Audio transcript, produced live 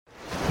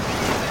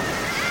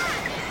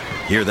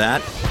Hear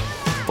that?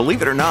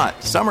 Believe it or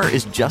not, summer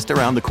is just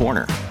around the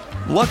corner.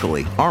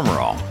 Luckily, Armor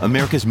All,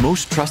 America's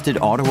most trusted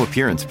auto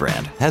appearance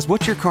brand, has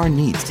what your car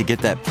needs to get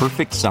that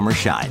perfect summer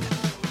shine.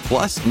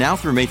 Plus, now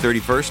through May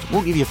 31st,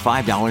 we'll give you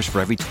 $5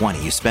 for every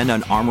 $20 you spend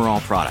on Armor All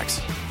products.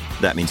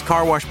 That means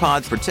car wash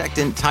pods,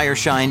 protectant, tire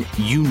shine,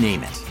 you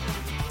name it.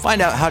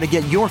 Find out how to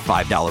get your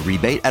 $5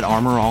 rebate at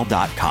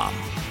armorall.com.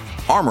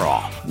 Armor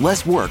All,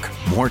 less work,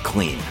 more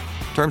clean.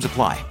 Terms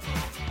apply.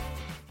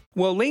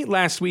 Well, late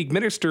last week,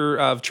 Minister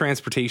of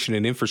Transportation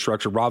and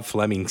Infrastructure Rob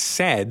Fleming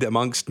said,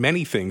 amongst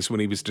many things, when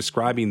he was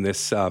describing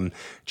this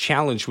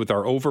challenge with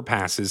our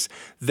overpasses,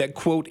 that,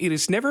 quote, "It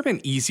has never been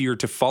easier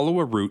to follow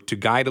a route to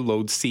guide a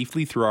load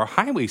safely through our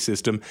highway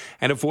system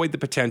and avoid the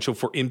potential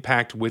for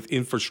impact with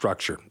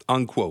infrastructure,"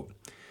 unquote.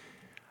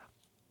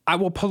 I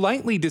will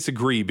politely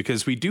disagree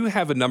because we do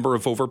have a number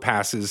of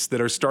overpasses that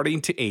are starting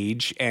to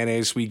age, and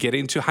as we get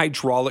into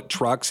hydraulic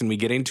trucks and we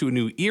get into a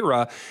new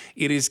era,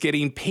 it is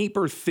getting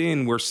paper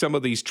thin where some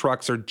of these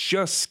trucks are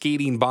just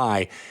skating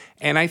by,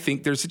 and I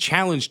think there's a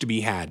challenge to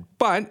be had.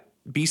 But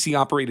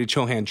BC-operated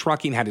Chohan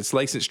Trucking had its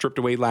license stripped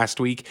away last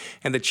week,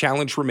 and the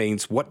challenge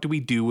remains, what do we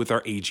do with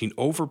our aging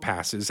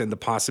overpasses and the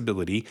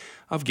possibility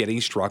of getting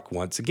struck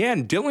once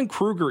again? Dylan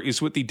Kruger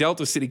is with the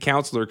Delta City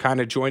Councilor,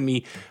 kind of joined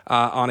me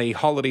on a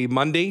holiday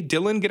Monday.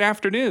 Dylan, good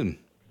afternoon.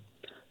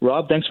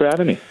 Rob, thanks for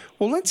having me.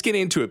 Well, let's get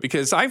into it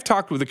because I've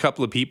talked with a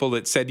couple of people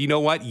that said, you know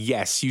what,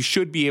 yes, you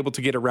should be able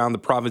to get around the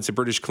province of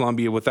British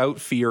Columbia without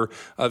fear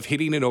of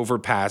hitting an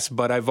overpass.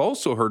 But I've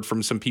also heard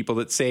from some people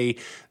that say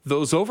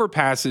those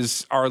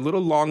overpasses are a little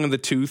long in the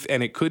tooth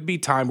and it could be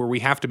time where we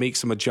have to make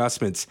some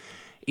adjustments.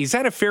 Is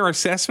that a fair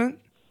assessment?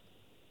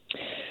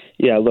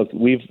 Yeah, look,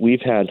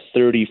 we've had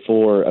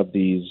 34 of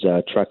these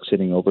trucks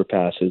hitting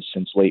overpasses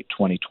since late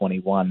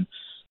 2021.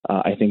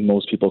 I think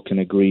most people can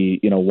agree,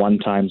 one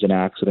time's an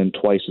accident,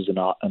 twice is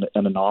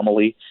an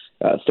anomaly,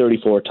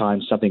 34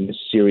 times something is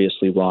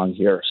seriously wrong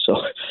here. So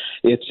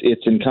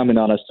it's incumbent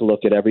on us to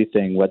look at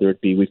everything, whether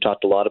it be, we've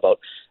talked a lot about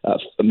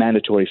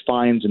mandatory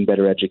fines and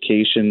better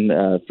education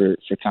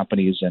for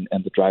companies and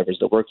the drivers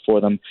that work for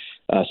them,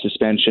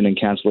 suspension and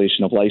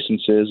cancellation of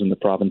licenses, and the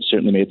province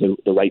certainly made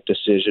the right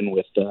decision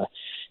with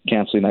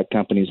canceling that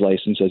company's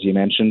license, as you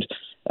mentioned.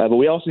 But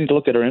we also need to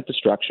look at our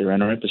infrastructure,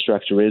 and our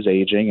infrastructure is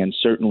aging, and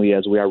certainly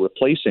as we are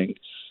replacing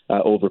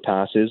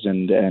overpasses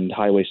and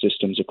highway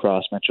systems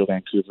across Metro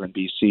Vancouver and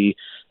BC,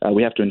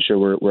 we have to ensure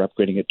we're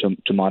upgrading it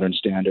to modern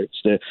standards.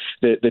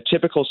 The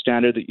typical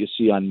standard that you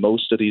see on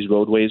most of these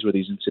roadways where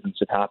these incidents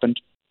have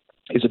happened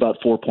is about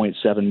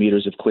 4.7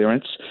 meters of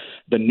clearance.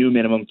 The new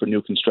minimum for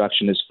new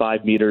construction is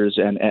 5 meters,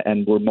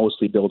 and we're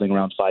mostly building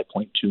around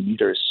 5.2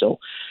 meters. So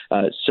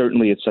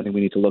certainly it's something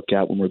we need to look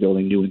at when we're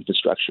building new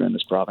infrastructure in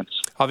this province.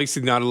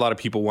 Obviously, not a lot of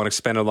people want to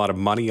spend a lot of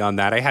money on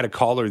that. I had a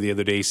caller the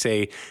other day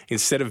say,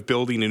 instead of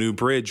building a new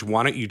bridge,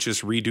 why don't you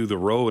just redo the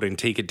road and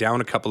take it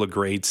down a couple of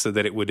grades so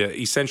that it would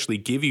essentially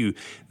give you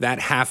that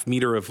half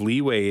meter of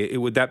leeway?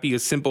 Would that be a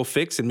simple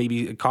fix and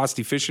maybe cost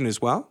efficient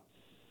as well?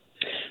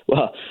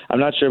 Well, I'm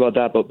not sure about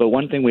that, but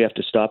one thing we have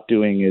to stop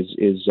doing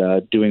is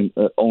doing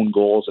own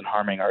goals and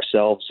harming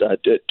ourselves.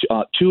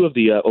 Two of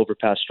the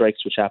overpass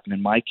strikes, which happened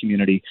in my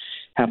community,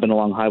 happened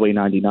along Highway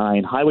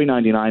 99. Highway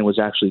 99 was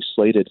actually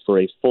slated for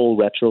a full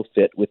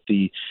retrofit with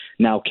the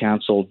now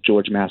canceled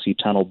George Massey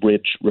Tunnel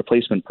Bridge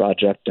replacement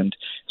project, and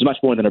it was much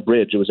more than a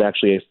bridge. It was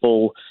actually a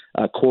full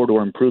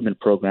corridor improvement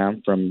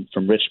program from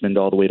Richmond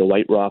all the way to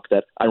White Rock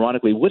that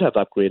ironically would have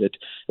upgraded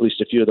at least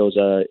a few of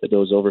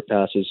those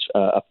overpasses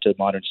up to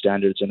modern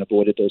standards and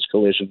avoided those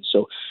collisions.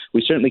 So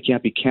we certainly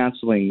can't be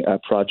canceling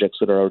projects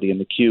that are already in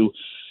the queue.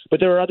 But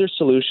there are other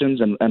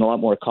solutions and a lot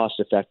more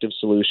cost-effective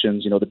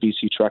solutions. The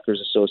BC Truckers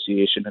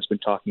Association has been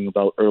talking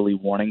about early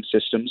warning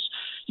systems.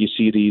 You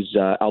see these,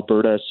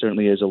 Alberta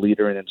certainly is a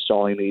leader in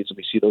installing these, and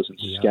we see those in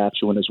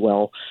Saskatchewan as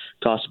well.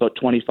 Costs about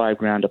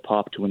 $25,000 a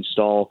pop to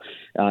install,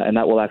 and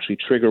that will actually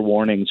trigger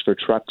warnings for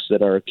trucks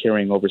that are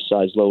carrying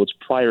oversized loads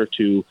prior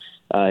to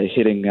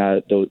hitting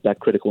that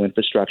critical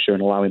infrastructure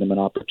and allowing them an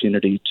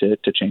opportunity to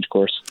change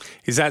course.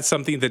 Is that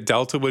something that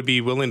Delta would be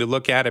willing to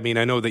look at? I mean,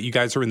 I know that you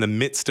guys are in the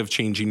midst of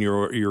changing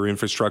your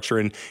infrastructure,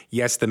 and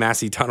yes, the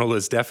Massey Tunnel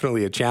is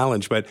definitely a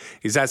challenge, but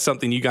is that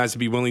something you guys would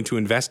be willing to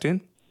invest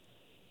in?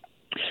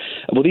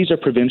 Well, these are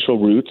provincial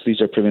routes.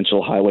 These are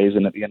provincial highways,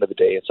 and at the end of the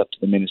day, it's up to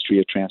the Ministry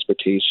of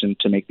Transportation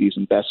to make these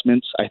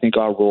investments. I think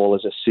our role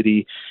as a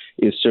city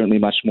is certainly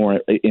much more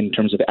in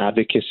terms of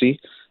advocacy.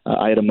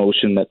 I had a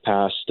motion that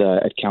passed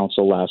at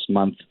council last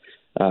month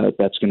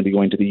that's going to be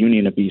going to the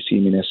Union of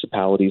BC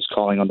Municipalities,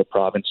 calling on the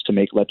province to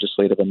make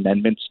legislative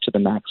amendments to the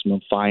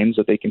maximum fines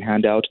that they can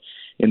hand out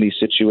in these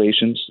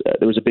situations.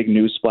 There was a big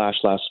news splash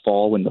last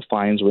fall when the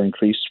fines were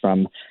increased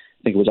from,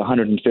 I think it was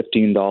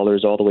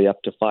 $115 all the way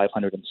up to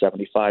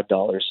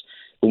 $575.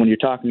 But when you're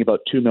talking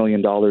about $2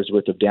 million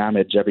worth of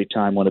damage every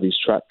time one of these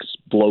trucks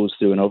blows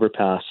through an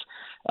overpass,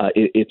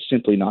 it's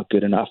simply not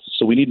good enough.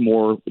 So we need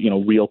more,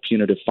 real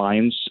punitive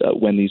fines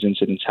when these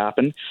incidents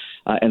happen.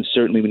 And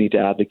certainly we need to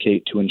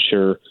advocate to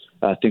ensure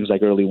things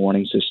like early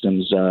warning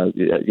systems,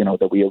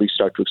 that we at least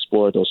start to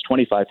explore those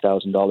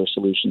 $25,000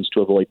 solutions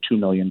to avoid $2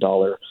 million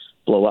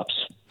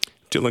blow-ups.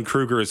 Dylan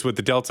Kruger is with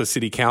the Delta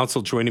City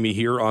Council, joining me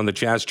here on the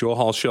Jazz Joel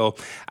Hall Show.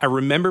 I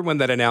remember when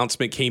that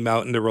announcement came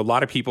out, and there were a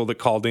lot of people that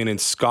called in and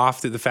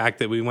scoffed at the fact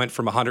that we went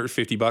from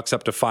 $150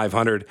 up to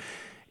 $500.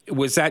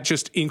 Was that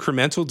just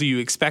incremental? Do you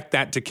expect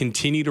that to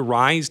continue to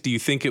rise? Do you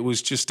think it was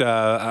just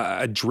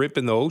a drip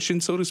in the ocean,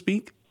 so to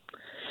speak?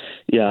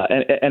 Yeah,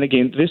 and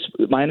again,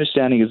 my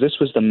understanding is this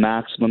was the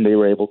maximum they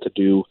were able to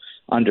do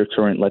under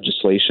current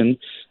legislation.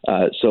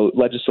 So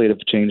legislative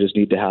changes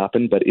need to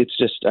happen, but it's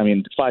just,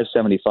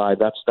 $575.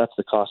 That's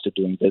the cost of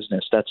doing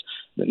business. That's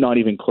not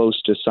even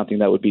close to something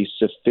that would be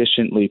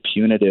sufficiently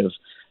punitive.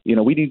 We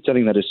need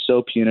something that is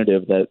so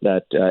punitive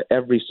that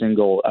every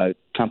single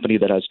company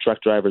that has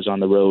truck drivers on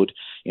the road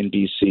in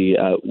BC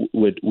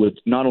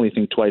would not only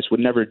think twice, would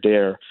never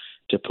dare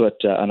to put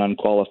an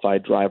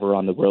unqualified driver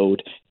on the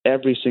road.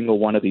 Every single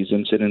one of these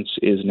incidents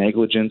is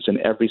negligence, and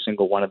every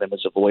single one of them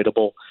is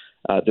avoidable.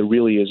 There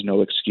really is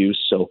no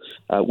excuse. So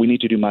we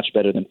need to do much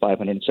better than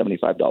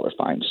 $575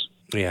 fines.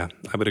 Yeah,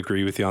 I would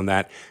agree with you on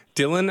that.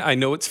 Dylan, I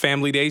know it's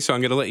Family Day, so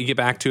I'm going to let you get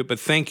back to it, but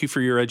thank you for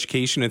your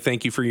education and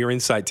thank you for your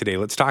insight today.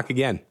 Let's talk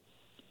again.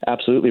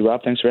 Absolutely,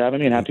 Rob. Thanks for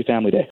having me, and happy Family Day.